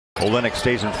Olynyk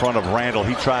stays in front of Randall.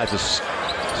 He tries to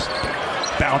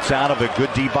bounce out of it.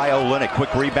 Good D by Olynyk.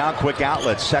 Quick rebound, quick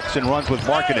outlet. Sexton runs with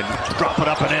Markkanen. Drop it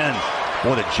up and in.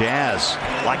 Boy, the Jazz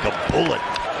like a bullet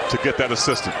to get that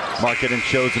assistance. Markkanen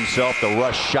shows himself. The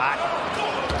rush shot.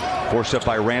 Forced up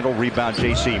by Randall. Rebound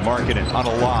JC. Markkanen on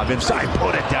a lob. Inside.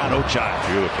 Put it down. Ochai.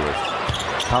 Beautifully.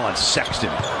 Colin Sexton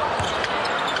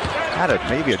had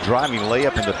maybe a driving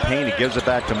layup in the paint. He gives it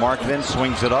back to Markkanen.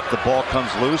 Swings it up. The ball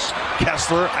comes loose.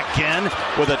 Kessler again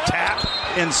with a tap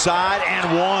inside and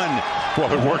one.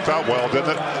 Well, it worked out well,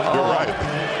 didn't it? You're right.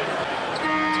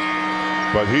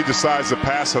 But he decides to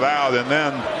pass it out, and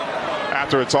then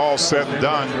after it's all said and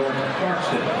done,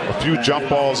 a few jump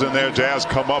balls in there. Jazz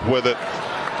come up with it.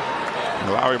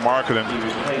 Lauri Markkanen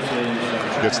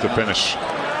gets the finish.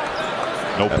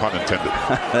 No pun intended.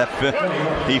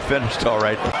 He finished all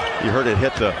right. You heard it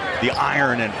hit the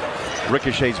iron and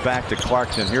ricochets back to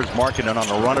Clarkson. Here's Markkanen on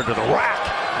the runner to the rack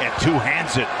and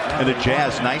two-hands it. And the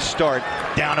Jazz, nice start,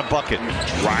 down a bucket.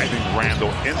 Driving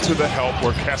Randall into the help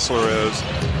where Kessler is.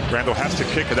 Randall has to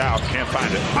kick it out, can't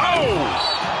find it.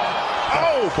 Oh,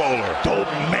 Bowler. Don't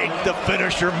make the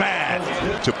finisher mad.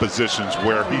 To positions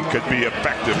where he could be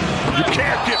effective. You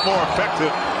can't get more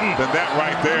effective than that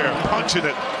right there. Punching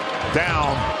it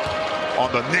down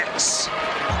on the Knicks.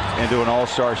 Into an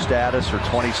all-star status for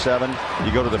 27.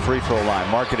 You go to the free throw line.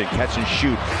 Markkanen catch and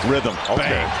shoot. Rhythm. Okay.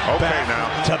 Bang, Okay back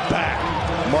now. to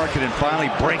back. Markkanen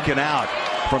finally breaking out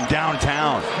from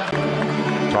downtown.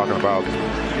 Talking about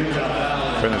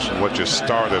finishing what you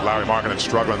started. Lauri Markkanen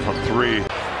struggling from three.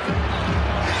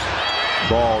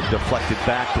 Ball deflected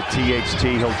back to THT.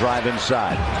 He'll drive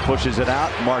inside. Pushes it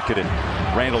out. Markkanen.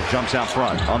 Randall jumps out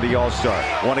front on the all-star.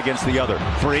 One against the other.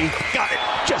 Three. Got it.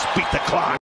 Just beat the clock.